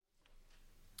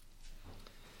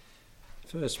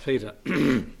First Peter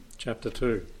chapter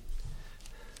 2.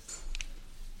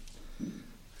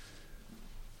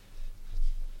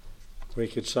 We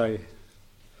could say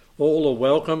all are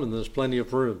welcome and there's plenty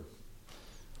of room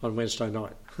on Wednesday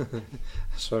night.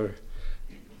 So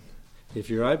if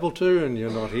you're able to and you're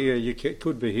not here, you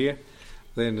could be here,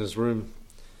 then there's room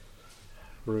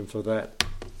for that.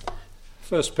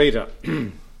 First Peter.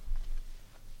 And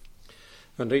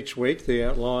each week the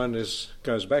outline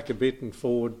goes back a bit and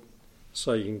forward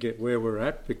so you can get where we're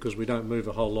at, because we don't move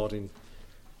a whole lot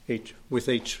with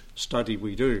each study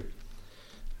we do.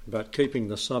 But keeping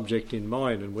the subject in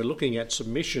mind, and we're looking at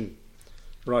submission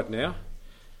right now.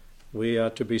 We are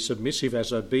to be submissive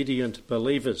as obedient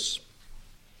believers.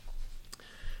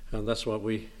 And that's what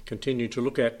we continue to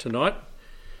look at tonight.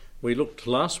 We looked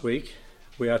last week,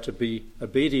 we are to be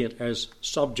obedient as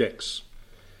subjects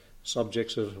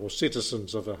or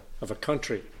citizens of a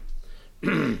country.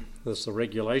 There's the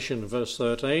regulation in verse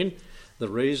 13, the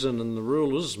reason and the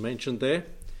rulers mentioned there,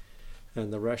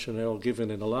 and the rationale given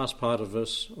in the last part of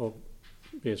verse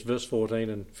 14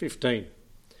 and 15.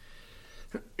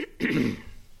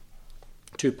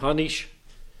 To punish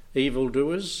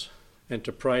evildoers and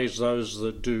to praise those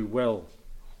that do well.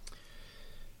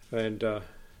 And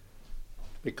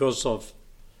because of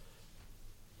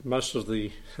most of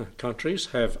the countries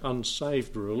have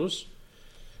unsaved rulers,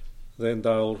 then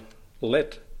they'll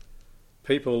let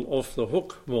people off the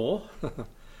hook more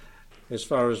as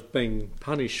far as being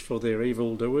punished for their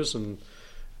evildoers. And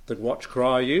the watch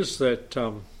cry is that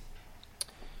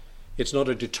it's not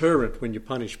a deterrent when you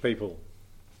punish people.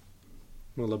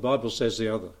 Well, the Bible says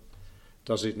the other.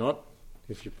 Does it not?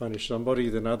 If you punish somebody,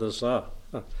 then others are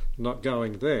not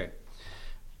going there.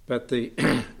 But the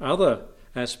other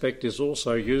aspect is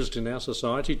also used in our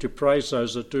society to praise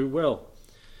those that do well.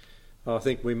 I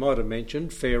think we might have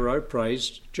mentioned Pharaoh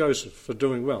praised Joseph for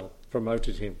doing well,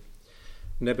 promoted him.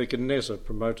 Nebuchadnezzar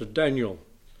promoted Daniel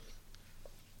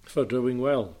for doing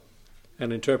well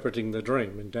and interpreting the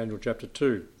dream in Daniel chapter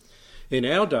 2. In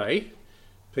our day,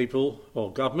 people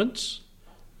or governments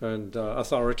and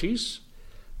authorities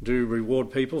do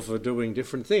reward people for doing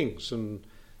different things, and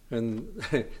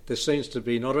there seems to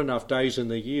be not enough days in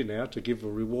the year now to give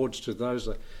rewards to those,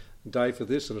 a day for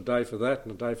this and a day for that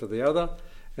and a day for the other,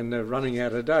 and they're running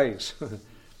out of days.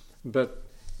 But,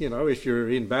 if you're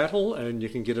in battle, and you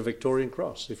can get a Victorian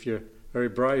Cross, if you're very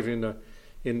brave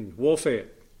in warfare.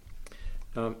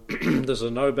 There's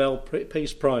a Nobel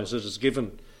Peace Prize that is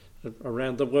given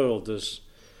around the world. There's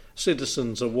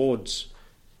citizens' awards,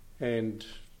 and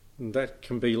that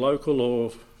can be local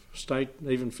or state,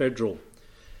 even federal.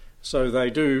 So they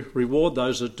do reward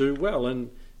those that do well.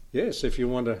 And yes, if you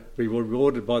want to be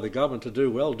rewarded by the government to do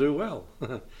well, do well.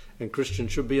 And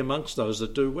Christians should be amongst those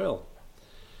that do well.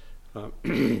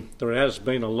 There has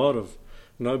been a lot of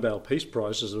Nobel Peace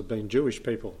Prizes that have been Jewish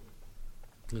people.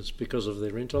 It's because of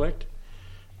their intellect,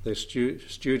 their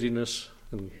sturdiness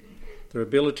and their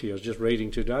ability. I was just reading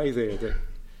today there that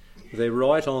they're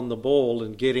right on the ball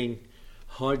in getting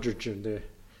hydrogen.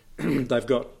 They've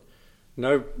got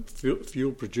no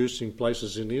fuel producing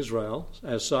places in Israel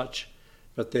as such,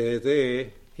 but they're there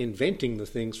inventing the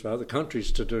things for other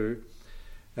countries to do,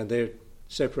 and they're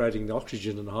separating the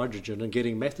oxygen and hydrogen and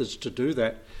getting methods to do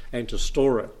that and to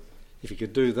store it. If you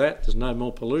could do that, there's no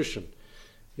more pollution.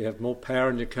 You have more power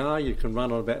in your car, you can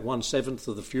run on about 1/7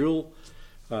 of the fuel.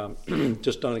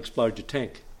 Just don't explode your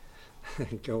tank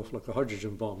and go off like a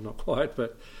hydrogen bomb, not quite,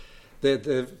 but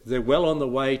they're well on the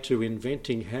way to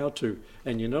inventing how to.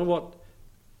 And you know what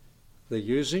they're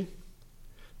using?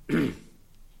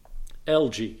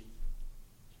 Algae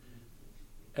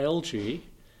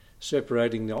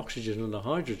separating the oxygen and the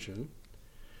hydrogen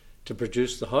to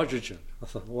produce the hydrogen. I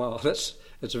thought, wow, that's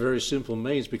a very simple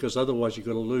means, because otherwise you've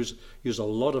got to use a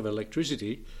lot of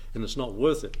electricity, and it's not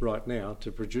worth it right now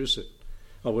to produce it.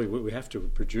 Oh, we have to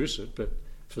produce it, but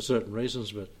for certain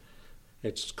reasons, but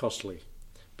it's costly.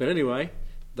 But anyway,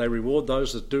 they reward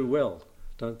those that do well,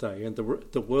 don't they? And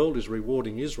the world is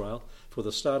rewarding Israel for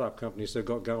the start-up companies they've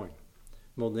got going.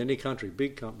 More than any country,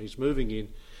 big companies moving in,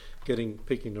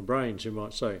 picking the brains, you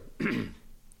might say,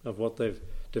 of what they're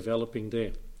developing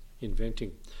there,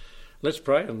 inventing. Let's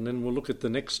pray, and then we'll look at the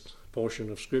next portion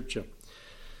of Scripture.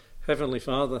 Heavenly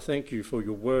Father, thank you for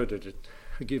your word, that it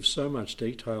gives so much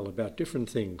detail about different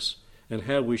things and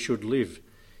how we should live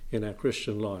in our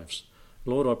Christian lives.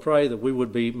 Lord, I pray that we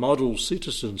would be model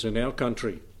citizens in our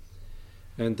country,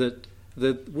 and that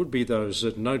there would be those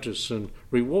that notice and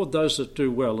reward those that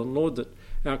do well. And Lord, that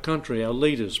our country, our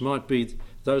leaders, might be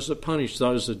those that punish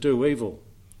those that do evil.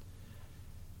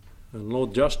 And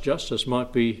Lord, justice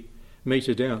might be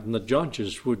meted out, and the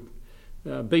judges would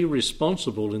be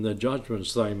responsible in the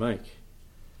judgments they make.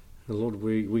 And Lord,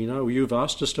 we know you've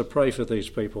asked us to pray for these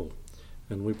people,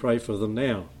 and we pray for them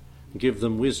now. Give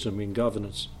them wisdom in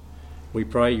governance. We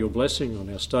pray your blessing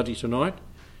on our study tonight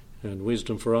and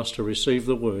wisdom for us to receive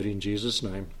the word in Jesus'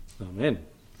 name. Amen.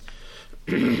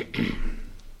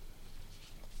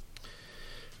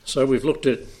 So we've looked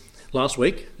at last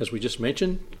week, as we just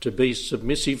mentioned, to be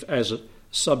submissive as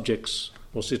subjects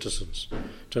or citizens.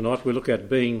 Tonight we look at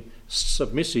being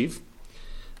submissive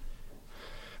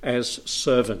as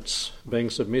servants. Being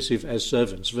submissive as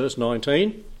servants. Verse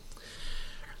 19.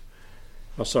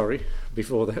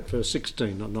 Before that, verse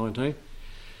 16, not 19.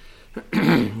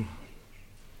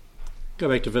 Go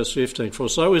back to verse 15. For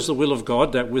so is the will of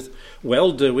God, that with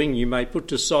well-doing you may put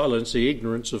to silence the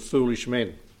ignorance of foolish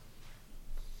men.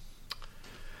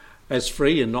 As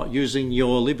free and not using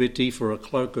your liberty for a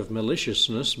cloak of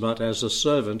maliciousness, but as the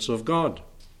servants of God.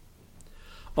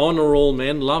 Honour all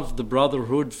men, love the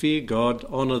brotherhood, fear God,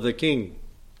 honour the king.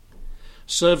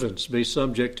 Servants, be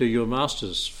subject to your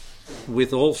masters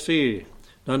with all fear,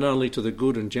 not only to the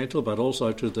good and gentle, but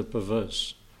also to the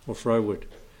perverse or froward.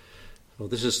 Well,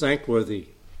 this is thankworthy.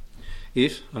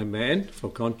 If a man, for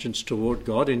conscience toward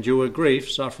God, endure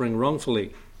grief, suffering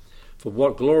wrongfully. For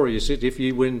what glory is it if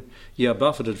ye, when ye are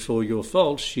buffeted for your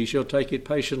faults, ye shall take it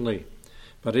patiently?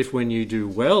 But if when you do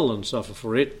well and suffer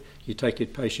for it, ye take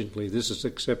it patiently, this is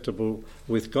acceptable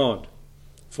with God.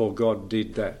 For God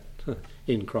did that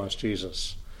in Christ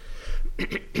Jesus.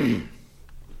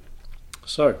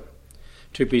 So,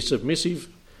 to be submissive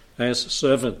as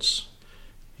servants.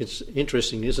 It's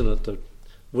interesting, isn't it, that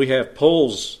we have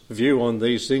Paul's view on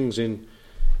these things in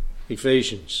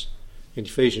Ephesians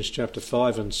chapter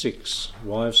 5 and 6.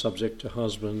 Wives subject to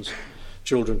husbands,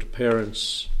 children to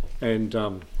parents, and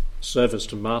servants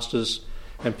to masters.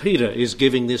 And Peter is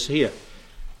giving this here.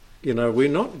 You know, we're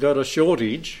not got a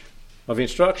shortage of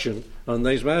instruction on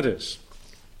these matters.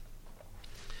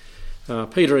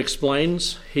 Peter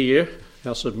explains here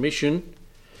our submission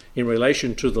in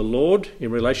relation to the Lord,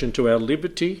 in relation to our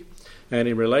liberty, and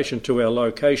in relation to our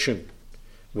location,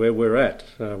 where we're at,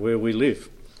 where we live.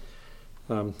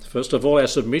 First of all, our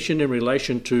submission in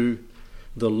relation to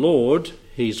the Lord,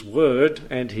 his word,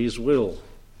 and his will.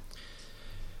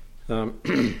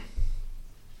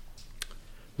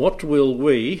 What will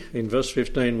we, in verse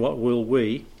 15, what will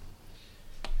we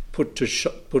put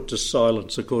to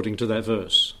silence according to that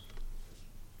verse?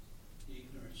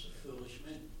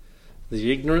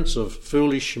 The ignorance of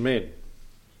foolish men.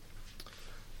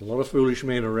 A lot of foolish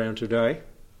men around today,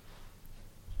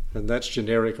 and that's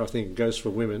generic, I think, goes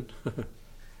for women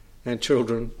and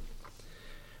children.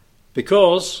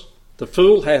 Because the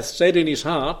fool hath said in his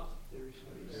heart,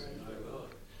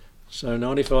 so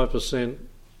 95%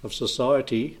 of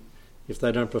society, if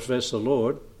they don't profess the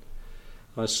Lord.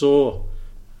 I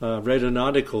read an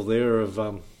article there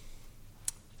of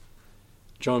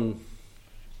John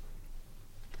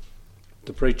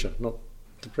the preacher, not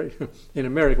the preacher, in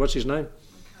America, what's his name?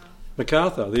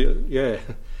 MacArthur,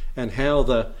 and how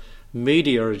the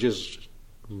media are just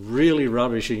really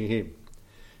rubbishing him.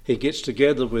 He gets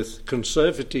together with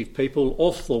conservative people,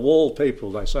 off-the-wall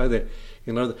people. They say that,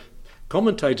 the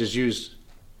commentators use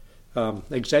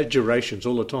exaggerations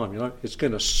all the time. It's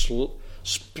going to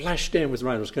splash down with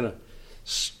rain. It's going to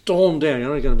storm down.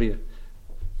 It's going to be.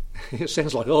 It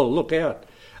sounds like, oh, look out!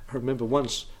 I remember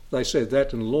once they said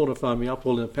that, and Lorna phoned me up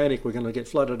all in a panic. We're going to get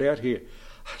flooded out here.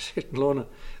 I said, Lorna,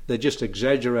 they're just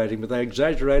exaggerating, but they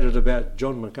exaggerated about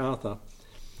John MacArthur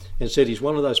and said he's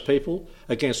one of those people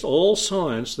against all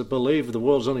science that believe the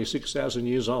world's only 6,000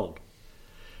 years old.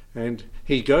 And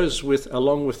he goes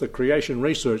along with the creation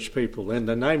research people, and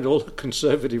they named all the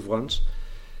conservative ones,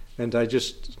 and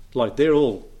they're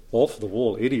all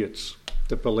off-the-wall idiots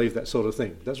that believe that sort of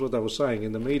thing. That's what they were saying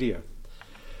in the media.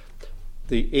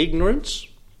 The ignorance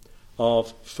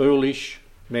of foolish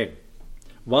men.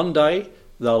 One day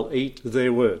they'll eat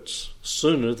their words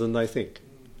sooner than they think.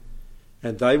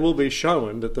 And they will be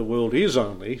shown that the world is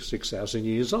only 6,000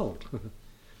 years old.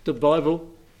 The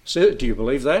Bible says, do you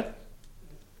believe that?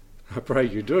 I pray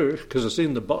you do, because it's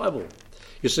in the Bible.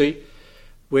 You see,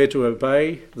 we're to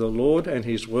obey the Lord and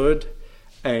his word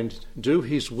and do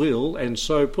his will, and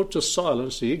so put to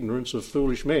silence the ignorance of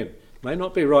foolish men. May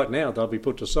not be right now they'll be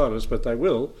put to silence, but they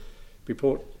will be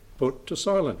put to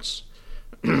silence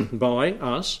by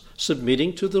us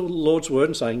submitting to the Lord's word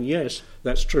and saying, yes,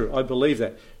 that's true, I believe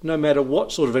that. No matter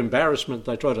what sort of embarrassment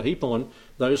they try to heap on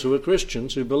those who are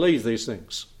Christians who believe these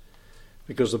things,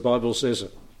 because the Bible says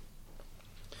it.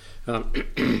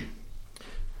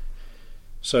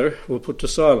 So we'll put to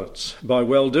silence by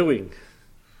well-doing,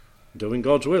 doing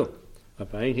God's will.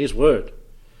 obeying his word.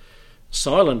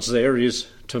 Silence there is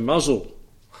to muzzle.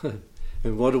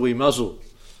 And what do we muzzle?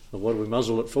 And what do we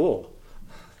muzzle it for?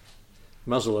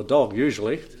 Muzzle a dog,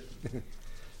 usually.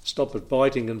 Stop it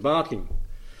biting and barking.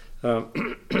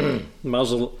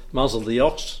 Muzzle the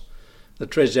ox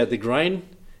that treads out the grain,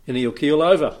 and he'll keel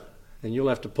over, and you'll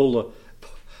have to pull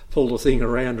the thing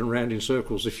around and round in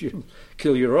circles if you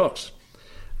kill your ox.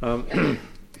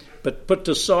 But put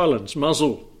to silence,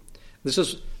 muzzle. This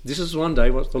is one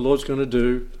day what the Lord's going to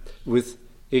do with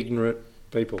ignorant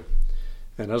people.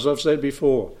 And as I've said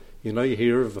before, you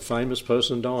hear of a famous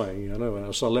person dying,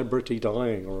 a celebrity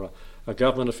dying, or a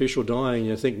government official dying,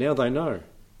 you think, now they know.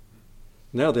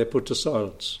 Now they're put to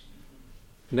silence.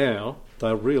 Now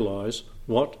they'll realise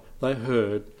what they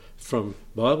heard from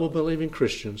Bible-believing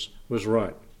Christians was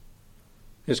right.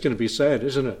 It's going to be sad,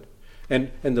 isn't it?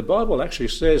 And the Bible actually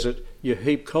says that you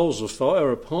heap coals of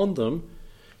fire upon them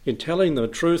in telling the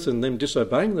truth and them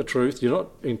disobeying the truth. You're not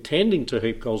intending to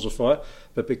heap coals of fire,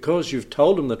 but because you've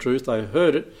told them the truth, they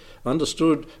heard it,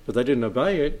 understood, but they didn't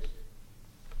obey it.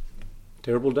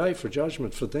 Terrible day for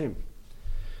judgment for them.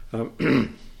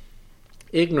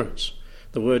 Ignorance.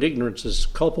 The word ignorance is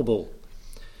culpable.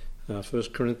 1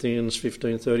 Corinthians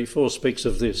 15:34 speaks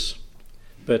of this.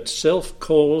 But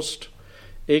self-caused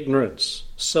ignorance,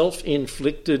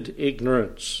 self-inflicted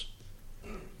ignorance,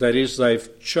 that is,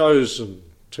 they've chosen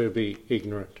to be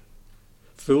ignorant.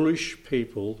 Foolish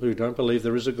people who don't believe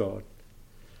there is a God,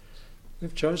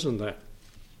 they've chosen that.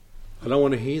 I don't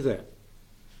want to hear that.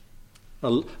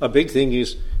 A big thing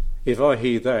is, if I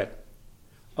hear that,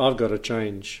 I've got to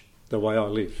change the way I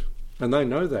live. And they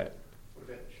know that. What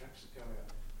about the shucks that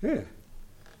go out?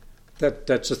 Yeah.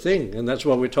 That's the thing, and that's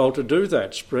why we're told to do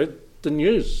that. Spread the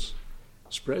news.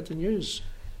 Spread the news.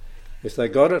 If they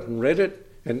got it and read it,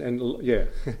 and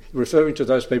referring to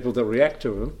those people that react to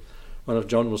them, I don't know if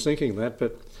John was thinking that,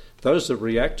 but those that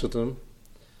react to them,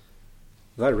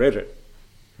 they read it.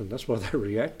 And that's why they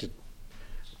reacted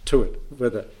to it,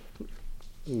 whether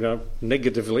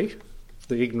negatively,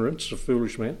 the ignorance of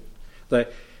foolish men.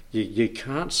 You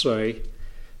can't say,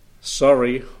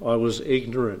 sorry, I was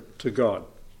ignorant to God.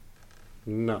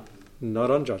 No,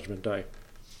 not on Judgment Day.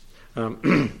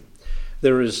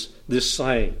 There is this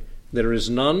saying, there is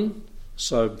none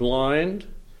so blind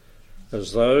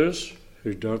as those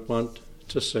who don't want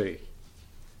to see.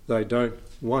 They don't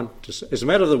want to see. It's a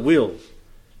matter of the will,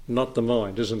 not the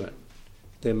mind, isn't it?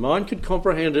 Their mind could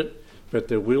comprehend it, but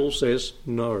their will says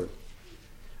no.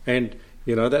 And,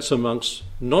 that's amongst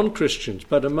non-Christians,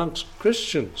 but amongst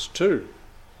Christians too.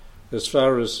 As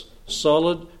far as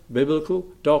solid biblical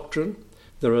doctrine,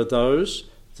 there are those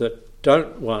that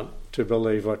don't want to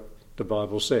believe what the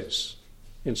Bible says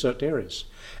in certain areas.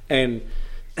 And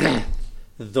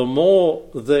the more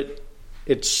that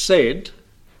it's said,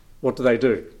 what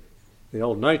do? The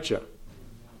old nature.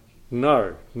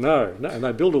 No. And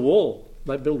they build a wall.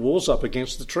 They build walls up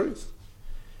against the truth.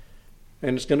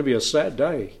 And it's going to be a sad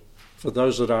day for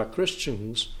those that are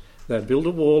Christians. They build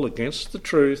a wall against the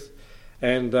truth,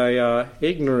 and they are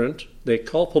ignorant. They're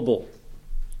culpable.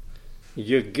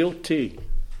 You're guilty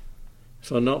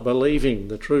for not believing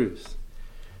the truth.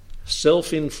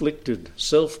 Self-inflicted,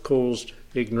 self-caused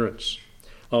ignorance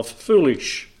of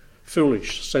foolish,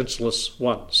 senseless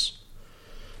ones.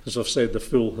 As I've said, the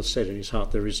fool has said in his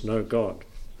heart, there is no God.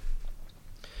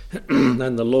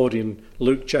 And the Lord in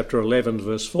Luke chapter 11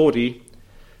 verse 40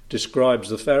 describes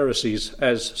the Pharisees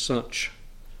as such.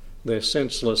 They're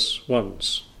senseless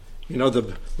ones.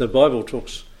 The Bible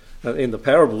talks in the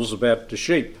parables about the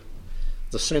sheep,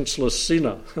 the senseless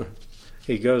sinner.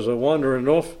 He goes wandering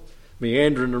off,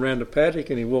 meandering around a paddock,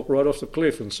 and he walked right off the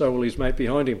cliff, and so will his mate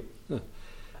behind him.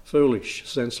 Foolish,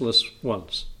 senseless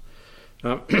ones.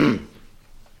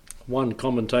 One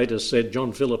commentator said,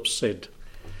 John Phillips said,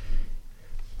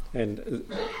 and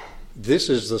this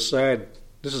is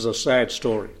a sad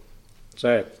story.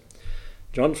 Sad.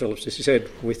 John Phillips, he said,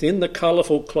 within the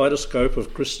colourful kaleidoscope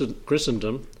of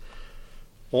Christendom,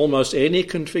 almost any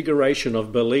configuration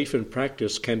of belief and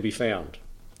practice can be found.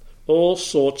 All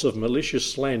sorts of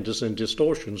malicious slanders and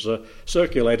distortions are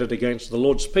circulated against the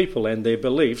Lord's people and their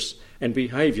beliefs and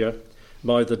behaviour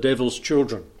by the devil's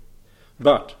children.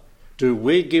 But do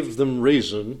we give them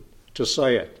reason to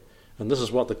say it? And this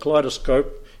is what the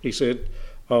kaleidoscope, he said,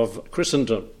 of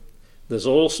Christendom. There's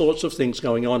all sorts of things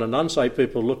going on, and unsaved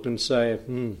people look and say,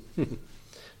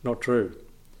 not true.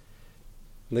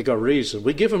 And they got reason.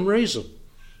 We give them reason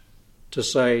to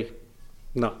say,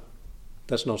 no,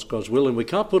 that's not God's will, and we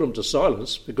can't put them to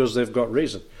silence because they've got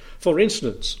reason. For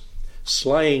instance,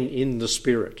 slaying in the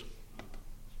spirit.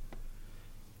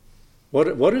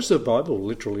 What does the Bible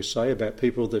literally say about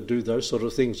people that do those sort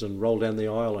of things and roll down the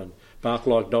aisle and bark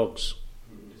like dogs?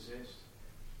 Possessed.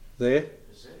 There?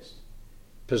 Possessed.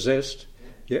 Possessed.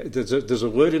 Yeah, there's a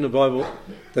word in the Bible,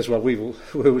 that's what we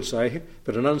would say,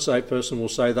 but an unsaved person will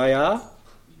say they are.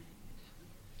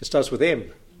 It starts with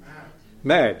M.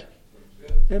 Mad.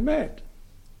 They're mad.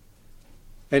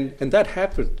 And that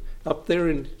happened up there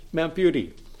in Mount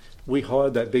Beauty. We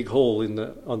hired that big hall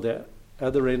on the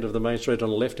other end of the main street on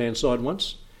the left-hand side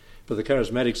once, but the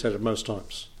charismatics had it most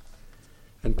times.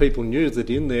 And people knew that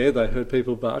in there they heard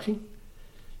people barking.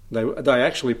 They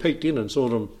actually peeked in and saw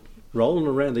them rolling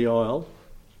around the aisle,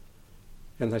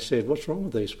 and they said, "What's wrong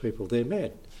with these people? They're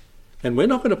mad." And we're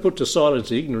not going to put to silence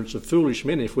the ignorance of foolish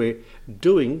men if we're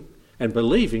doing and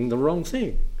believing the wrong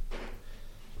thing.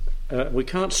 We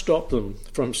can't stop them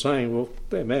from saying, well,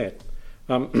 they're mad.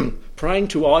 Praying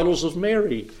to idols of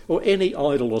Mary or any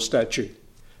idol or statue.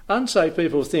 Unsaved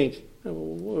people think, oh,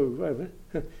 whoa, wait a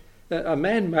minute. A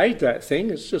man made that thing,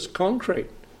 it's just concrete,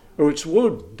 or it's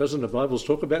wood. Doesn't the Bible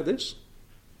talk about this?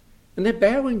 And they're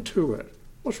bowing to it.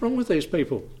 What's wrong with these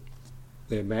people?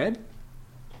 They're mad?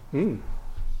 We're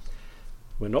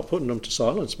not putting them to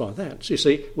silence by that. So you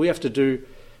see, we have to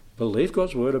believe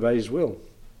God's word, obey his will.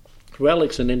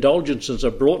 Relics and indulgences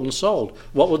are brought and sold.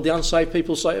 What would the unsaved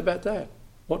people say about that?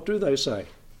 What do they say?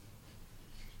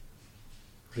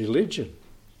 Religion.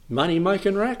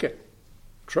 Money-making racket.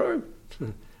 True.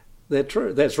 They're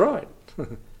true. That's right.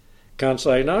 Can't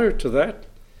say no to that.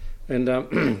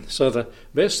 And so the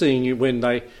best thing when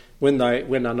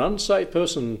an unsaved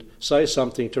person says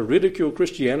something to ridicule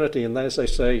Christianity, and they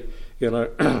say,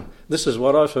 this is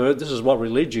what I've heard, this is what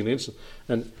religion is,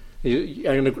 and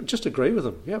you just agree with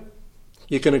them. Yep.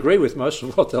 You can agree with most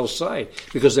of what they'll say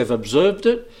because they've observed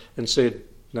it and said,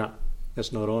 no,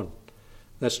 that's not on.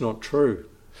 That's not true.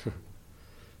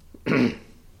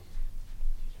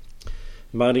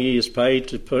 Money is paid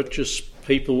to purchase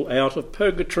people out of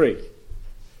purgatory.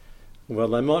 Well,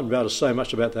 they mightn't be able to say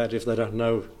much about that if they don't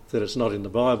know that it's not in the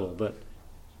Bible, but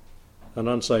an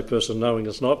unsaved person knowing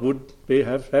it's not would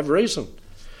have reason.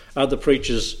 Other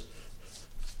preach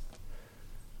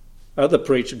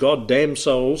God damns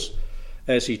souls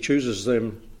as he chooses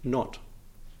them not.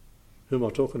 Who am I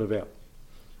talking about?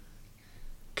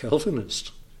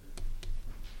 Calvinist.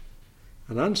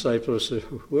 An unsaved person,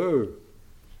 whoa.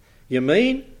 You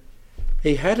mean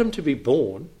he had them to be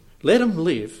born, let them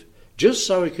live, just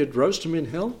so he could roast them in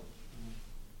hell?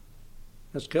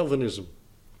 That's Calvinism.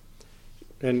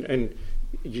 And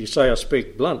you say I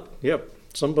speak blunt. Yep,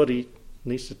 somebody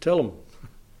needs to tell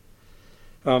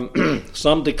them.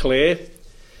 Some declare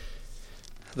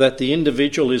that the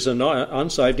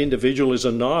unsaved individual is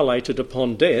annihilated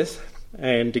upon death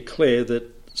and declare that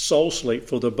soul sleep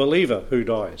for the believer who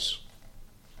dies.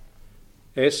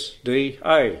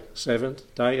 SDA,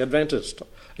 Seventh-day Adventist.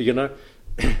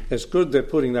 It's good they're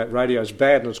putting that radio. It's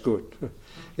bad and it's good.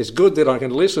 It's good that I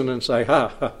can listen and say,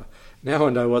 now I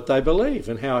know what they believe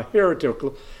and how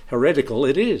heretical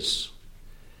it is.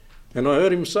 And I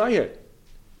heard him say it.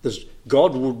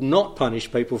 God would not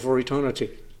punish people for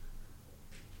eternity.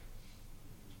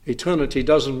 Eternity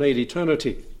doesn't mean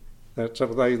eternity. That's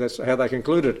how they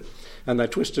concluded. And they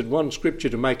twisted one scripture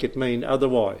to make it mean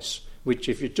otherwise, which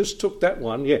if you just took that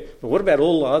one, yeah. But what about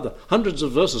all the other hundreds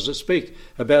of verses that speak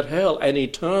about hell and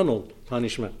eternal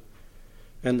punishment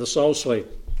and the soul sleep?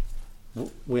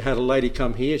 We had a lady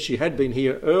come here. She had been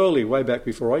here early, way back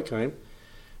before I came,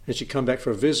 and she'd come back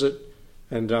for a visit,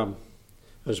 and it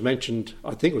was mentioned,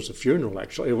 I think it was a funeral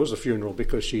actually. It was a funeral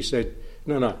because she said,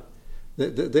 no,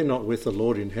 they're not with the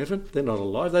Lord in heaven. They're not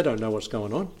alive. They don't know what's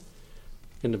going on.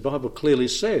 And the Bible clearly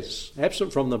says,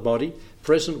 absent from the body,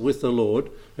 present with the Lord.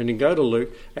 And you can go to Luke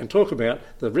and talk about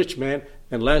the rich man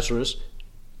and Lazarus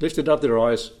lifted up their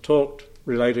eyes, talked,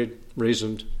 related,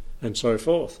 reasoned, and so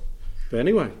forth. But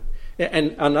anyway,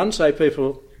 and unsaved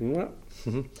people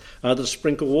others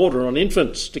sprinkle water on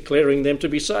infants, declaring them to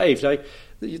be saved. They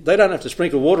don't have to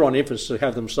sprinkle water on infants to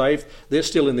have them saved. They're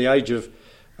still in the age of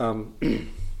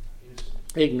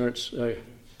ignorance.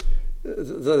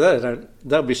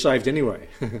 They'll be saved anyway.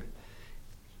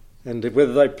 And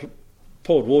whether they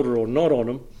poured water or not on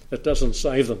them, it doesn't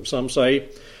save them. Some say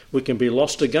we can be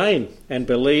lost again and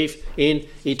believe in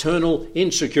eternal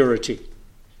insecurity.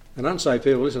 And unsaved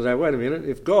people listen and say, wait a minute,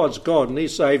 if God's God and he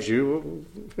saves you,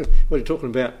 what are you talking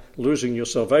about? Losing your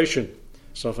Salvation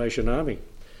Army.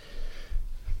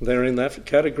 They're in that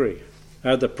category.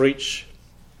 The preach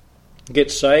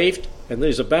get saved, and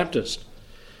these are Baptists,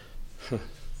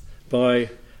 by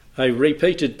a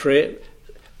repeated prayer,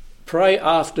 pray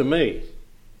after me,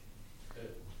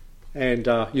 and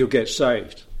you'll get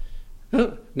saved.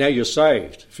 Now you're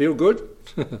saved. Feel good?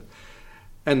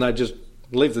 And they just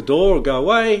leave the door or go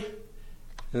away.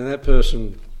 And that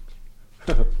person,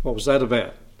 what was that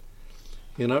about?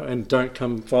 You know, and don't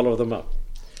come follow them up.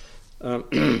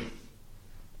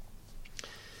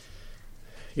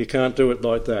 You can't do it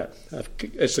like that.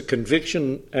 It's a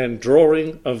conviction and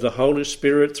drawing of the Holy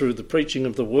Spirit through the preaching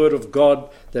of the Word of God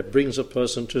that brings a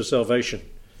person to salvation.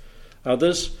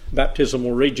 Others,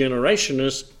 baptismal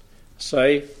regenerationists,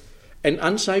 say, and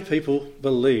unsaved people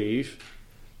believe,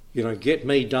 you know, get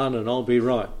me done and I'll be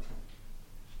right.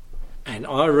 And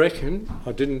I reckon,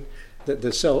 that the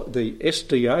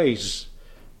SDAs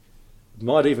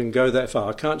might even go that far.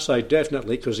 I can't say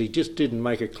definitely because he just didn't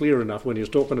make it clear enough when he was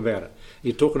talking about it.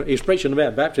 He's preaching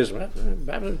about baptism.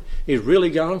 He's really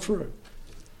going for it.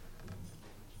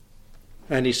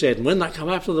 And he said, when they come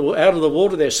out of the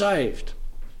water, they're saved.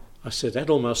 I said, that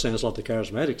almost sounds like the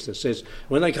charismatics that says,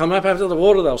 when they come up out of the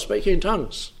water, they'll speak in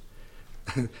tongues.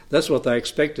 That's what they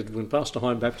expected when Pastor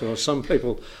Hein baptised some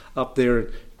people up there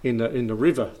in the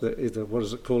river, what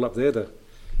is it called up there, the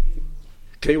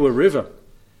Kiewa River,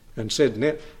 and said,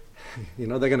 you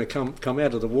know, they're going to come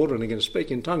out of the water and they're going to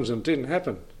speak in tongues, and it didn't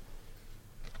happen.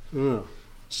 Oh,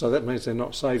 so that means they're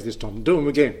not saved this time. Do them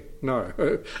again.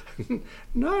 No.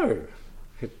 No.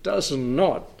 It does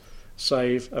not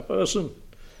save a person.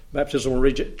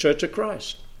 Baptismal Church of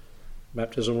Christ.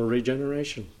 Baptismal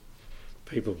regeneration.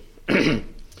 People.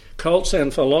 Cults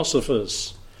and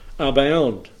philosophers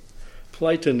abound.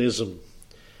 Platonism.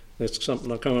 That's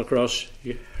something I've come across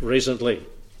recently.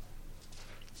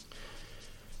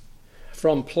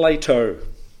 From Plato,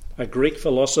 a Greek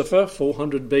philosopher,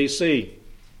 400 BC,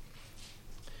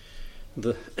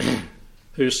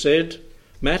 who said,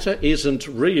 matter isn't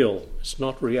real, it's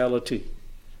not reality.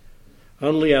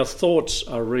 Only our thoughts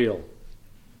are real.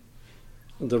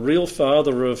 The real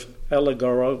father of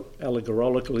allegorism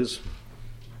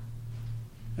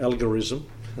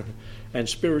and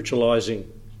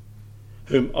spiritualizing,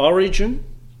 whom Origen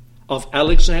of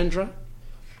Alexandria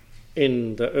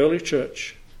in the early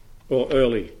church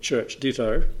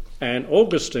ditto, and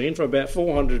Augustine from about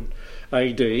 400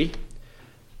 AD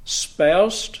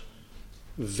spoused,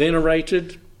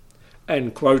 venerated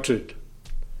and quoted.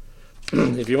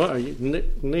 If you want, you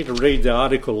need to read the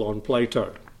article on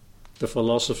Plato, the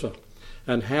philosopher,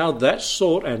 and how that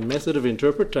sort and method of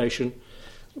interpretation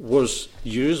was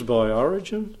used by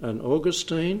Origen and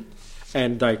Augustine,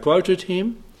 and they quoted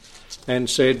him and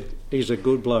said he's a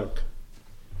good bloke,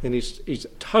 and he's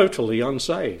totally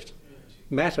unsaved.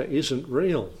 Matter isn't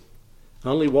real,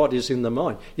 only what is in the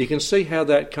mind. You can see how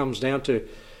that comes down to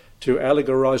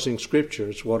allegorising Scripture.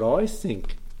 It's what I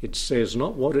think it says,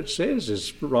 not what it says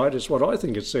is right, it's what I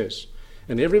think it says.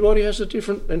 And everybody has a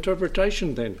different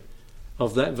interpretation then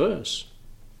of that verse.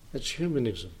 That's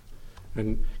humanism.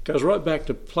 And goes right back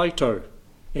to Plato,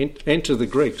 enter the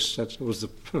Greeks. That was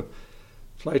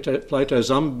Plato's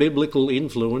unbiblical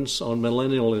influence on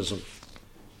millennialism.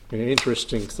 An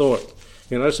interesting thought.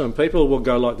 You know, some people will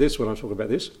go like this when I talk about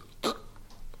this.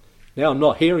 Now I'm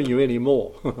not hearing you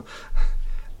anymore.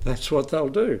 That's what they'll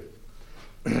do.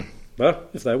 But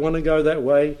if they want to go that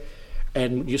way,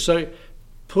 and you say,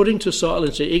 putting to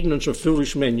silence the ignorance of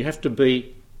foolish men, you have to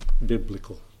be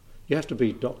biblical. You have to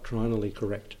be doctrinally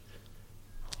correct.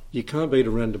 You can't beat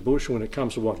around the bush when it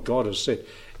comes to what God has said.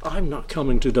 I'm not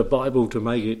coming to the Bible to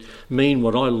make it mean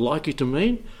what I like it to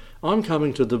mean. I'm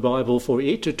coming to the Bible for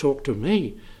it to talk to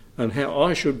me and how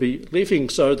I should be living,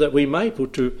 so that we may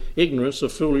put to ignorance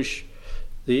of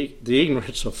the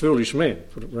ignorance of foolish men,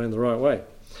 put it around the right way.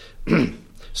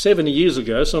 70 years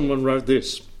ago, someone wrote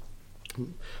this.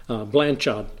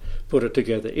 Blanchard put it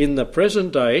together. In the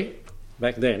present day,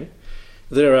 back then,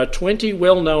 there are 20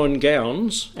 well-known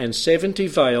gowns and 70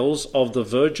 veils of the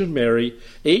Virgin Mary,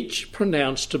 each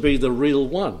pronounced to be the real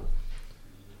one.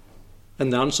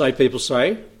 And the unsaved people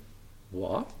say,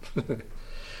 what?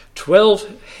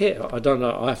 12 heads, I don't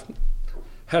know, I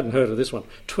hadn't heard of this one.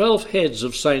 12 heads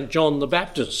of St. John the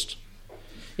Baptist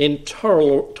in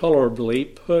tolerably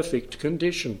perfect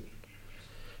condition,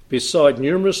 beside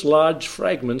numerous large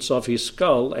fragments of his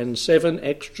skull and 7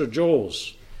 extra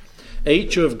jaws,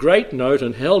 each of great note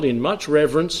and held in much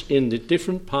reverence in the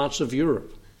different parts of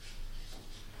Europe.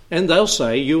 And they'll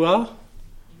say, you are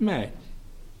mad.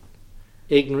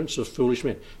 Ignorance of foolish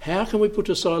men. How can we put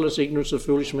to silence ignorance of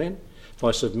foolish men?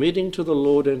 By submitting to the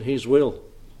Lord and his will.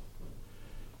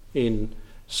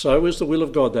 So is the will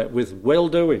of God, that with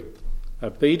well-doing,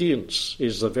 obedience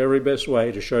is the very best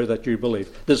way to show that you believe.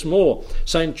 There's more.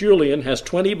 St. Julian has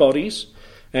 20 bodies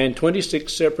and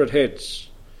 26 separate heads,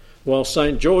 while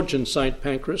St. George and St.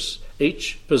 Pancras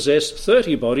each possess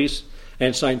 30 bodies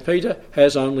and St. Peter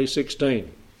has only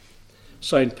 16.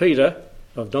 St. Peter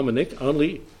of Dominic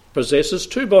only possesses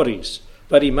 2 bodies,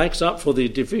 but he makes up for the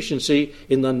deficiency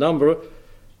in the number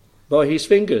by his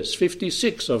fingers,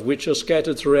 56 of which are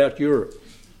scattered throughout Europe.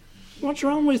 What's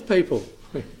wrong with people?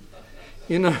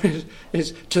 You know,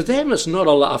 to them it's not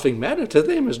a laughing matter, to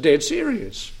them it's dead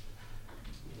serious.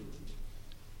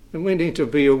 And we need to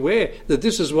be aware that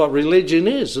this is what religion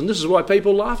is, and this is why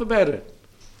people laugh about it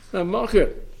and mock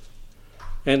it.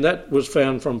 And that was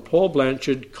found from Paul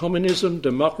Blanchard, Communism,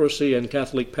 Democracy and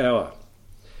Catholic Power,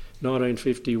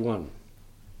 1951.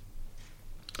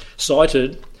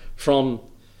 Cited from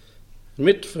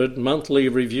Mitford Monthly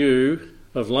Review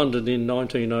of London in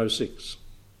 1906.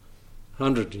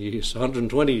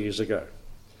 120 years ago.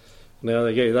 Now,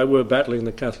 yeah, they were battling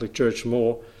the Catholic Church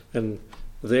more then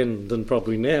than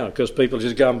probably now, because people are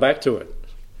just going back to it.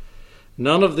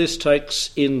 None of this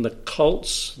takes in the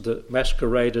cults that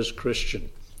masquerade as Christian.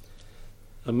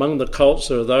 Among the cults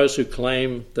there are those who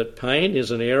claim that pain is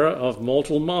an error of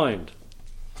mortal mind.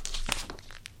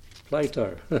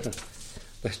 Plato.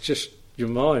 That's just your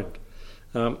mind.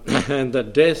 And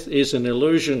that death is an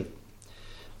illusion.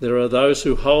 There are those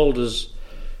who hold as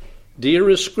dear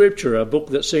as Scripture, a book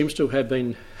that seems to have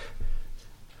been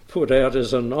put out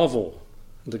as a novel,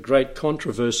 The Great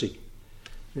Controversy.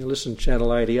 You listen to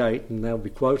Channel 88 and they'll be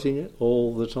quoting it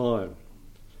all the time.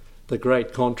 The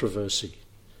Great Controversy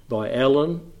by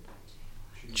Ellen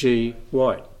G.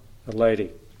 White, a lady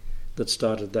that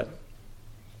started that.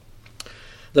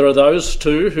 There are those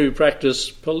too who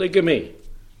practice polygamy.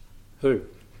 Who?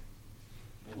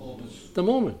 The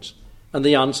Mormons. And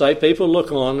the unsaved people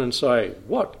look on and say,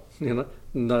 what? You know,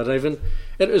 not even...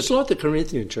 It's like the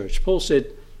Corinthian church. Paul said,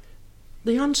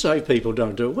 the unsaved people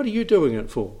don't do it. What are you doing it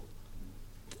for?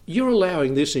 You're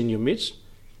allowing this in your midst.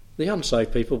 The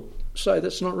unsaved people say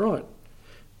that's not right.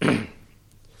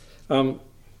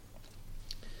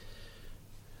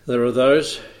 There are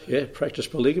those, practice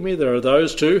polygamy. There are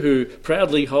those too who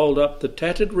proudly hold up the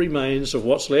tattered remains of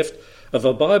what's left of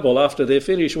a Bible after they're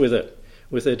finished with it,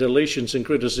 with their deletions and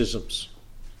criticisms.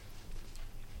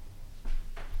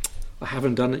 I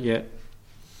haven't done it yet,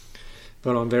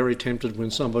 but I'm very tempted when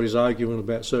somebody's arguing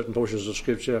about certain portions of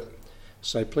Scripture,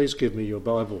 say, please give me your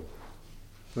Bible.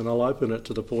 And I'll open it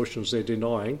to the portions they're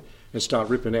denying and start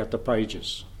ripping out the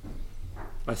pages.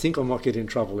 I think I might get in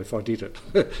trouble if I did it.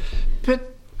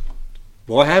 But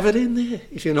why have it in there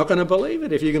if you're not going to believe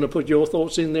it, if you're going to put your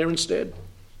thoughts in there instead?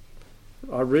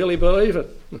 I really believe it.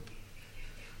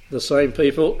 The same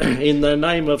people, in the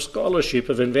name of scholarship,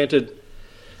 have invented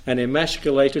an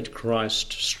emasculated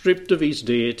Christ, stripped of his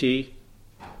deity,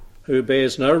 who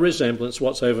bears no resemblance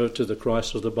whatsoever to the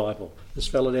Christ of the Bible. This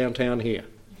fellow downtown here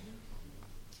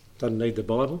doesn't need the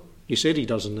Bible. He said he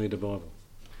doesn't need the Bible.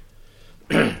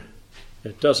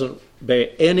 It doesn't bear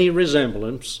any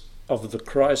resemblance of the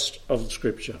Christ of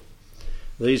Scripture.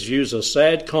 These views are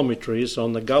sad commentaries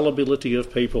on the gullibility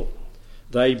of people,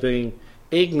 they being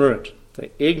ignorant,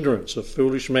 the ignorance of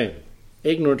foolish men,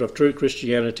 ignorant of true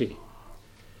Christianity.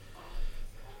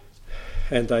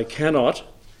 And they cannot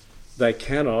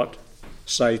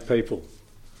save people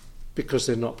because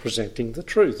they're not presenting the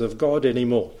truth of God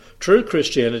anymore. True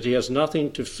Christianity has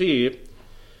nothing to fear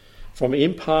from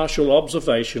impartial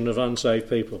observation of unsaved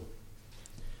people.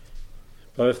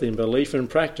 Both in belief and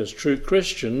practice, true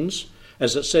Christians,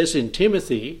 as it says in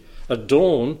Timothy,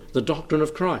 adorn the doctrine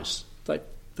of Christ.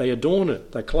 They adorn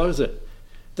it, they clothe it,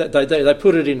 they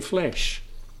put it in flesh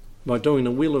by doing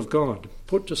the will of God.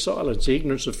 Put to silence the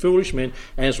ignorance of foolish men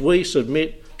as we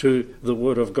submit to the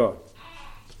word of God.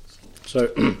 So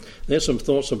there's some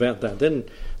thoughts about that. Then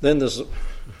there's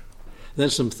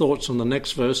some thoughts on the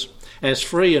next verse. As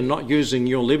free and not using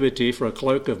your liberty for a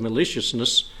cloak of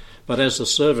maliciousness, but as the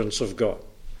servants of God.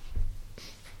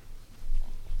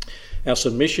 Our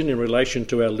submission in relation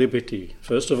to our liberty.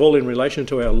 First of all, in relation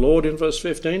to our Lord in verse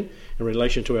 15, in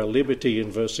relation to our liberty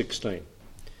in verse 16.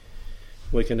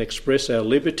 We can express our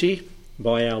liberty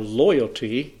by our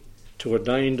loyalty to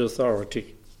ordained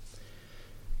authority.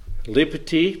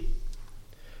 Liberty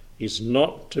is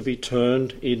not to be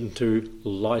turned into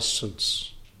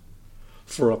license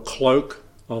for a cloak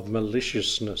of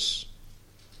maliciousness.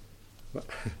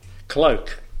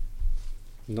 Cloak.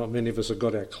 Not many of us have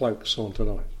got our cloaks on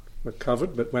tonight. We're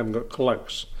covered, but we haven't got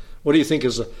cloaks. What do you think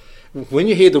is when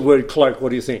you hear the word cloak, what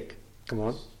do you think? Come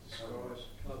on.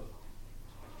 Disguise.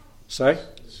 Say?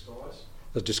 Disguise.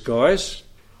 The disguise.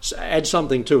 So add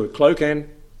something to it. Cloak and...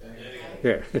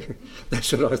 Yeah,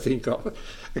 that's what I think of.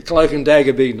 A cloak and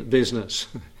dagger business.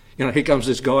 You know, here comes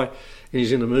this guy, and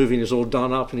he's in a movie, and he's all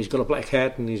done up, and he's got a black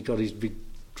hat, and he's got his big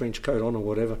trench coat on or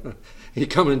whatever. He's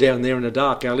coming down there in a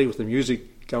dark alley with the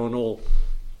music going all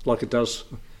like it does.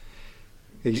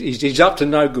 He's up to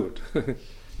no good.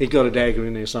 He's got a dagger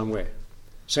in there somewhere.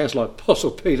 Sounds like Apostle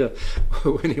Peter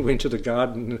when he went to the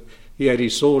garden. He had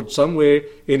his sword somewhere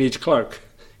in his cloak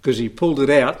because he pulled it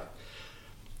out.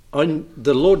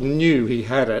 The Lord knew he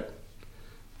had it,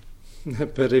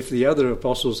 but if the other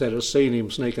apostles had seen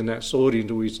him sneaking that sword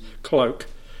into his cloak,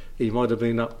 he might have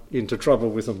been up into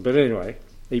trouble with them. But anyway,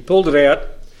 he pulled it out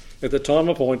at the time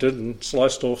appointed and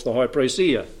sliced off the high priest's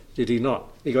ear. Did he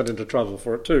not? He got into trouble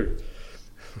for it too.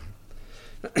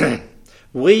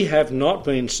 We have not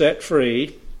been set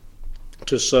free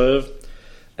to serve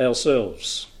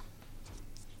ourselves.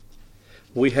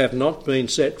 We have not been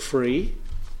set free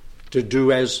to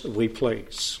do as we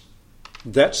please.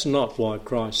 That's not why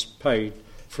Christ paid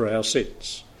for our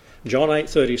sins. John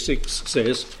 8:36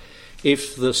 says,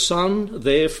 "If the Son,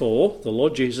 therefore, the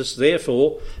Lord Jesus,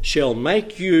 therefore, shall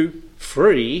make you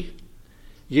free,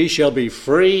 ye shall be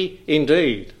free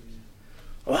indeed."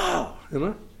 Wow,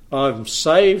 I'm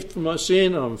saved from my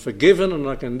sin, I'm forgiven, and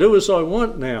I can do as I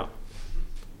want now.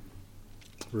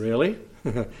 Really?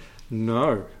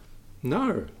 No.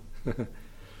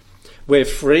 We're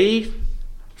free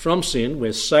from sin,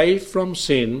 we're saved from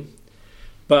sin,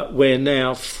 but we're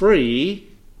now free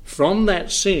from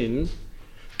that sin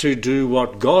to do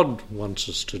what God wants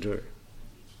us to do.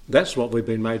 That's what we've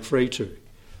been made free to.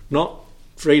 Not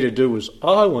free to do as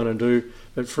I want to do,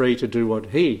 but free to do what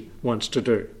He wants to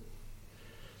do.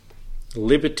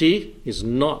 Liberty is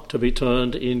not to be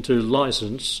turned into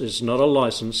license. It's not a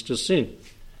license to sin.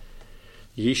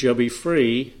 Ye shall be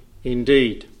free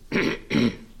indeed.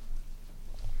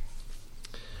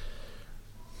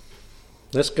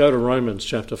 Let's go to Romans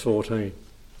chapter 14.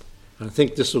 I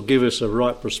think this will give us a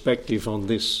right perspective on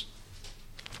this.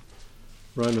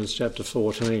 Romans chapter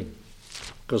 14.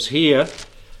 Because here,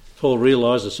 Paul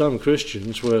realised that some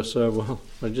Christians were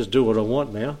I just do what I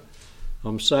want now.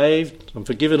 I'm saved, I'm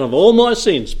forgiven of all my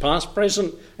sins, past,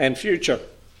 present and future.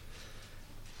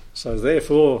 So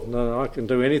therefore, no, I can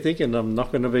do anything and I'm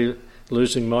not going to be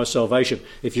losing my salvation.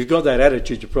 If you've got that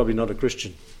attitude, you're probably not a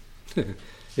Christian.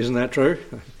 Isn't that true?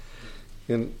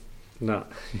 No,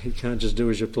 you can't just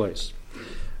do as you please.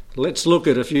 Let's look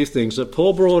at a few things that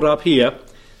Paul brought up here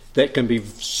that can be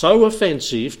so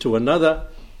offensive to another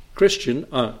Christian,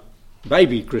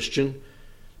 baby Christian,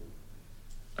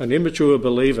 an immature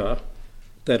believer,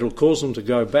 that will cause them to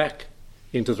go back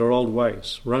into their old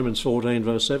ways. Romans 14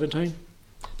 verse 17.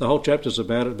 The whole chapter's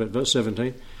about it, but verse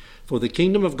 17. "For the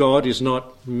kingdom of God is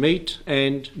not meat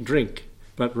and drink,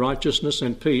 but righteousness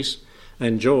and peace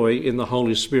and joy in the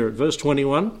Holy Spirit." Verse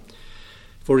 21.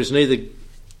 For it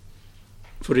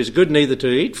is good neither to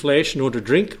eat flesh nor to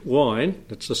drink wine."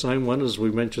 That's the same one as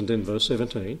we mentioned in verse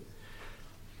 17.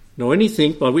 "Nor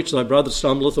anything by which thy brother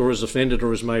stumbleth or is offended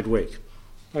or is made weak."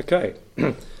 Okay.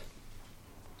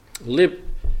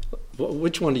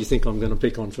 Which one do you think I'm going to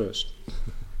pick on first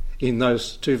in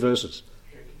those two verses?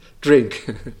 Drink.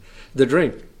 The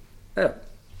drink. Yeah,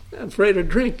 I'm free to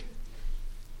drink.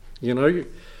 You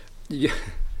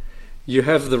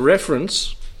have the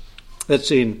reference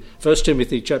that's in 1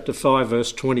 Timothy chapter 5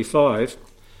 verse 25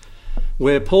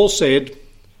 where Paul said,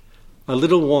 "A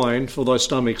little wine for thy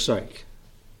stomach's sake."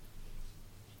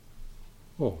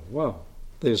 Oh, wow.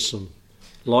 There's some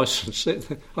license.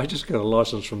 I just got a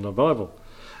license from the Bible.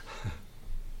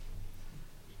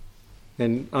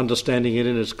 And understanding it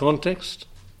in its context,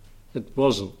 it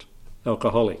wasn't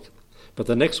alcoholic. But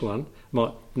the next one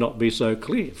might not be so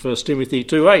clear. 1 Timothy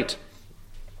 2:8,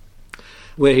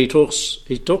 where he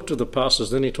talked to the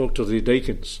pastors, then he talked to the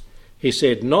deacons. He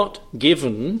said, "Not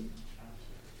given,"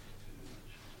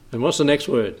 and what's the next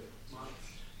word?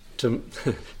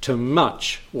 To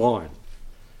much wine.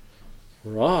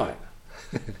 Right.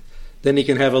 Then he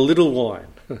can have a little wine.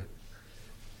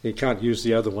 He can't use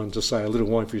the other one to say a little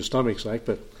wine for your stomach's sake,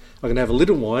 but I can have a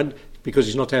little wine because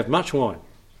he's not to have much wine.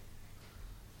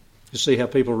 You see how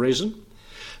people reason?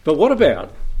 But what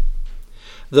about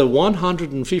the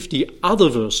 150 other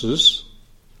verses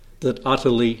that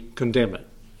utterly condemn it?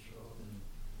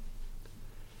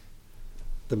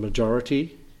 The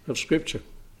majority of Scripture.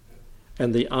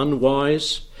 And the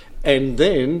unwise. And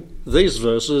then these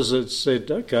verses that said,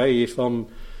 okay, if I'm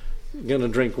going to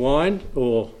drink wine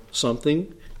or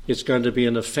something, it's going to be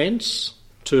an offence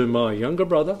to my younger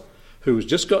brother who's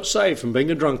just got saved from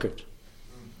being a drunkard.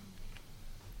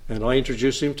 And I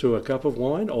introduce him to a cup of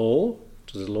wine or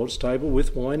to the Lord's table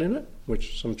with wine in it,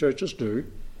 which some churches do.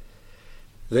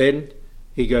 Then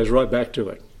he goes right back to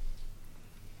it.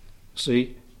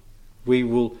 See,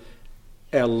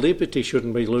 our liberty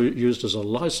shouldn't be used as a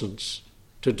license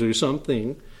to do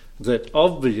something that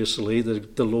obviously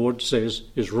the Lord says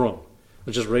is wrong.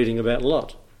 I'm just reading about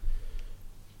Lot.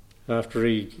 After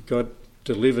he got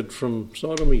delivered from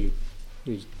Sodom,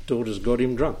 his daughters got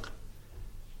him drunk.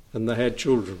 And they had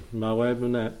children, Moab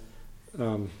and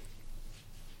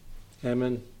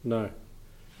Ammon, no.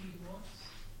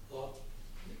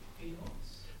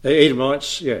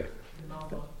 Edomites, yeah.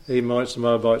 Edomites,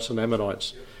 Moabites and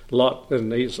Ammonites. Lot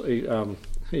and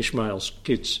Ishmael's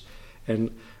kids.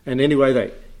 And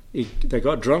anyway, they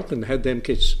got drunk and had them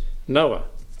kids. Noah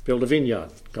built a vineyard,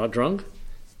 got drunk,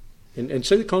 and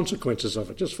see the consequences of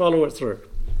it. Just follow it through.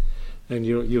 And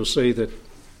you'll see that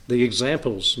the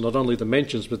examples, not only the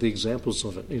mentions, but the examples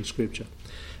of it in Scripture.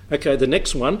 Okay, the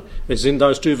next one is in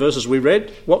those two verses we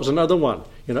read. What was another one?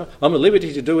 I'm at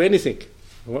liberty to do anything.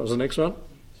 What was the next one?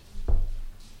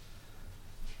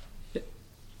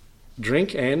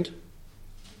 Drink and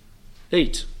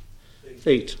eat.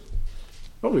 Eat.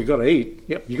 Oh, you've got to eat.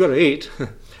 Yep, you've got to eat.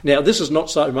 Now, this is not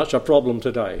so much a problem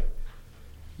today.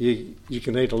 You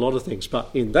can eat a lot of things, but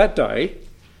in that day,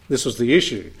 this was the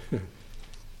issue.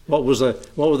 What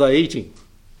were they eating?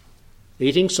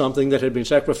 Eating something that had been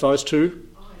sacrificed to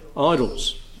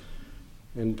idols.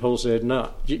 And Paul said,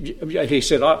 no. He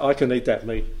said, I can eat that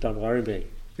meat, don't worry me,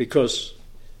 because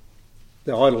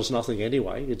the idol's nothing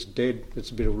anyway. It's dead. It's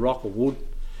a bit of rock or wood.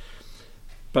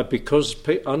 But because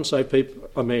unsaved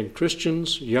people,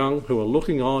 Christians, young, who are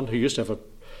looking on, who used to have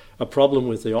a problem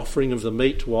with the offering of the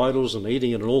meat to idols and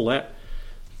eating it and all that,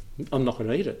 I'm not going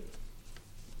to eat it.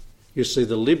 You see,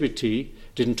 the liberty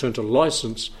didn't turn to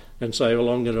license and say, well,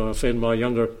 I'm going to offend my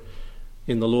younger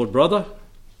in the Lord brother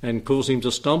and cause him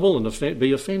to stumble and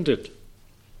be offended.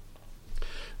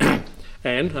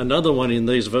 And another one in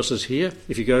these verses here,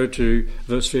 if you go to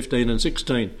verse 15 and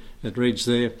 16, it reads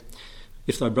there,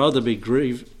 if thy brother be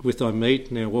grieved with thy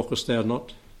meat, now walkest thou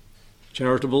not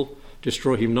charitable,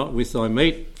 destroy him not with thy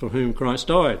meat, for whom Christ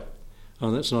died. Oh,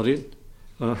 that's not it.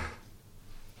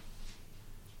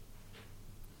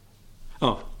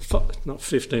 Not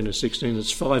 15 and 16,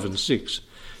 it's 5 and 6.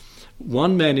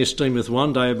 One man esteemeth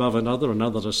one day above another,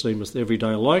 another esteemeth every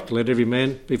day alike. Let every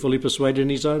man be fully persuaded in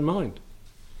his own mind.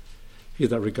 He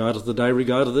that regardeth the day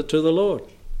regardeth it to the Lord,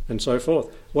 and so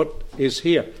forth. What is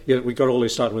here? Yeah, we got all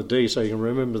these starting with D, so you can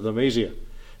remember them easier.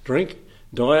 Drink,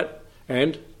 diet,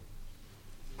 and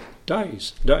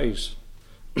days.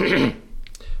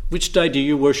 Which day do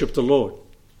you worship the Lord?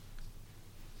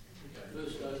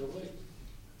 First day of the week.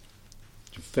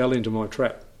 You fell into my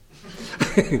trap.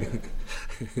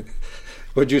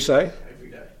 What'd you say?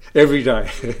 Every day.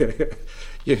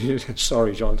 Every day.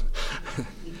 Sorry, John.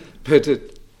 But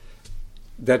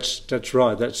that's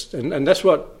right. And that's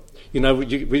what,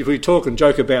 we talk and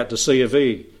joke about the C of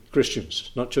E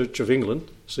Christians, not Church of England,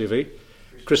 C of E,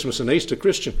 Christmas and Easter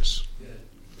Christians. Yeah.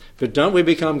 But don't we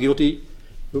become guilty?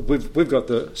 We've got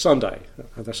the Sunday.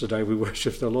 That's the day we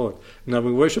worship the Lord. No,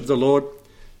 we worship the Lord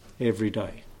every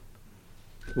day.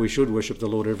 We should worship the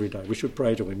Lord every day. We should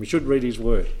pray to him. We should read his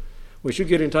word. We should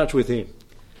get in touch with him.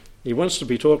 He wants to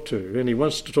be talked to, and he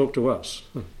wants to talk to us.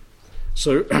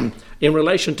 So, in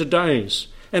relation to days,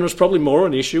 and it was probably more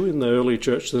an issue in the early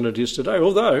church than it is today,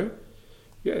 although,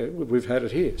 we've had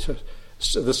it here.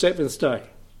 So the seventh day.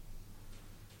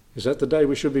 Is that the day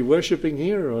we should be worshipping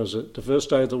here, or is it the first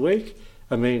day of the week?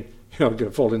 I'm going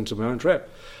to fall into my own trap.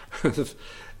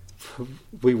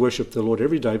 We worship the Lord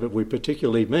every day, but we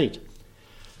particularly meet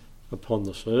upon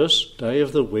the first day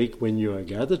of the week when you are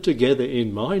gathered together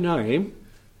in my name,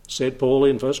 said Paul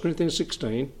in 1 Corinthians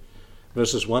 16,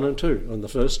 verses 1 and 2, on the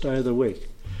first day of the week,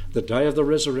 the day of the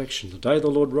resurrection, the day the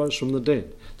Lord rose from the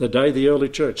dead, the day the early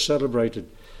church celebrated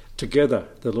together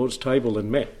the Lord's table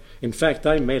and met. In fact,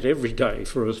 they met every day.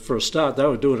 For a start, they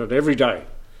were doing it every day.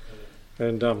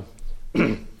 And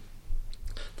the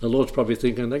Lord's probably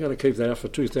thinking they're going to keep that up for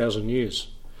 2,000 years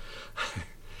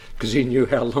because he knew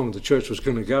how long the church was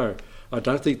going to go. I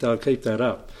don't think they'll keep that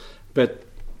up. But,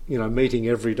 meeting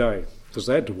every day, because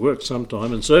they had to work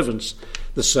sometime, and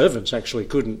the servants actually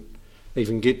couldn't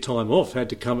even get time off, had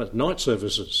to come at night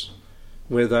services,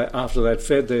 where they, after they'd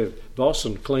fed their boss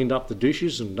and cleaned up the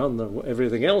dishes and done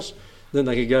everything else, then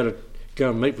they could go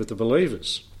and meet with the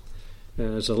believers.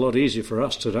 It's a lot easier for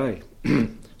us today.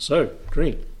 So,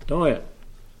 drink, diet,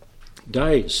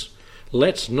 days.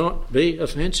 Let's not be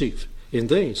offensive in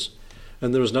these.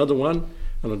 And there was another one,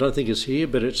 and I don't think it's here,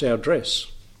 but it's our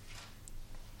dress.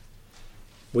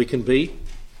 We can be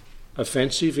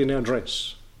offensive in our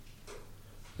dress.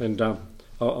 And I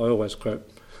always quote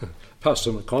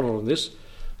Pastor McConnell on this,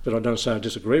 but I don't say I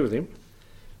disagree with him.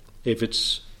 If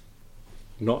it's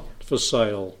not for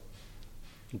sale,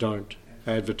 don't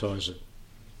advertise it.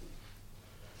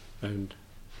 And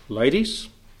ladies,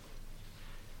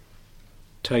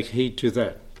 take heed to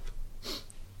that.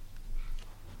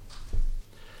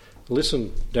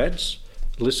 Listen, dads,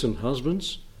 listen,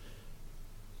 husbands,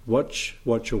 watch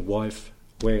what your wife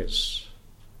wears.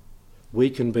 We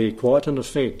can be quite an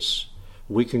offence.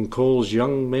 We can cause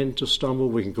young men to stumble,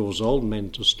 we can cause old men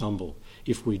to stumble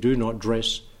if we do not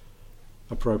dress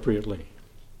appropriately.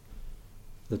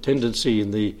 The tendency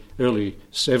in the early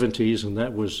 70s, and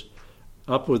that was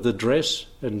up with the dress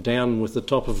and down with the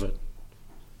top of it.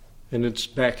 And it's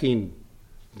back in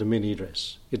the mini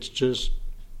dress. It's just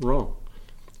wrong.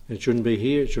 It shouldn't be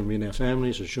here, it shouldn't be in our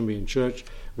families, it shouldn't be in church.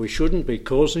 We shouldn't be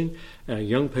causing our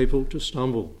young people to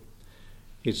stumble.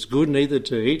 It's good neither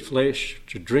to eat flesh,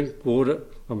 to drink wine,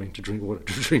 keep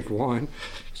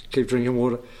drinking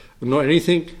water, not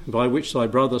anything by which thy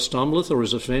brother stumbleth or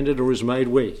is offended or is made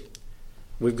weak.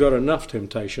 We've got enough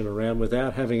temptation around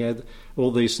without having had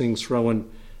all these things thrown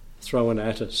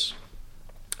at us.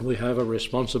 We have a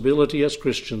responsibility as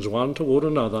Christians, one toward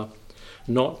another,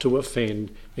 not to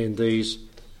offend in these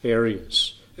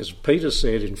areas. As Peter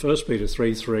said in 1 Peter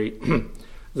 3:3,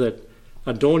 that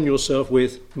adorn yourself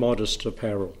with modest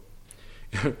apparel.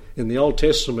 In the Old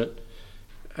Testament,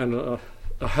 and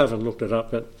I haven't looked it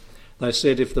up, but they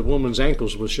said if the woman's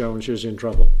ankles were showing, she was in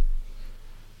trouble.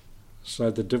 So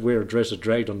they did wear a dress that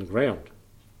dragged on the ground.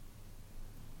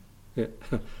 Yeah.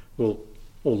 Well,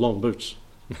 or long boots.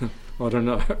 I don't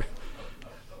know.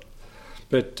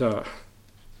 But,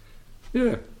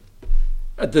 yeah.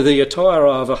 The attire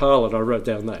of a harlot, I wrote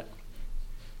down that.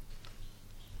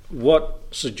 What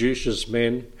seduces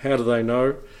men? How do they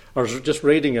know? I was just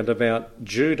reading it about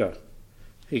Judah.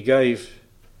 He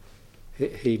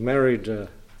married a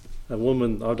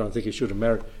woman I don't think he should have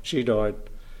married. She died.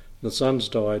 The sons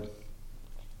died.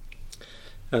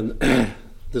 And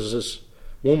there's this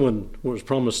woman who was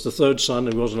promised the third son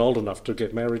who wasn't old enough to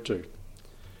get married to.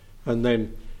 And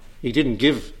then he didn't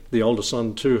give the older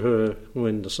son to her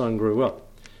when the son grew up.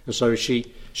 And so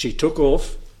she took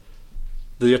off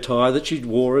the attire that she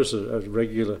wore as a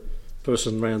regular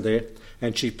person around there,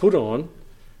 and she put on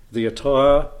the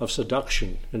attire of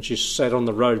seduction, and she sat on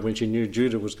the road when she knew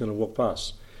Judah was going to walk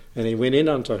past, and he went in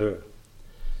unto her.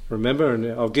 Remember, and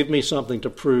I'll give me something to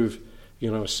prove,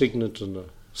 a signet and a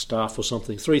staff or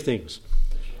something, 3 things.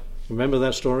 Remember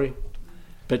that story?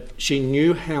 But she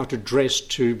knew how to dress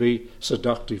to be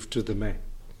seductive to the man.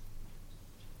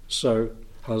 So,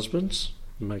 husbands,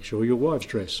 make sure your wives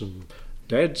dress, and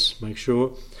dads, make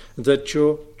sure that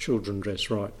your children dress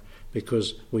right,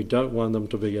 because we don't want them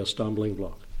to be a stumbling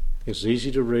block. It's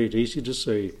easy to read, easy to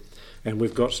see, and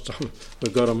we've got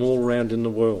them all around in the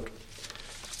world.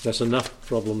 There's enough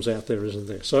problems out there, isn't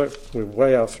there? So we're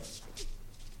way off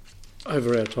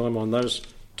over our time on those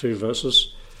 2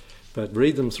 verses, but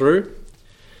read them through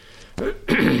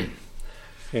and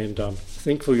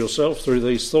think for yourself through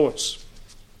these thoughts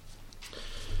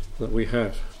that we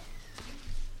have.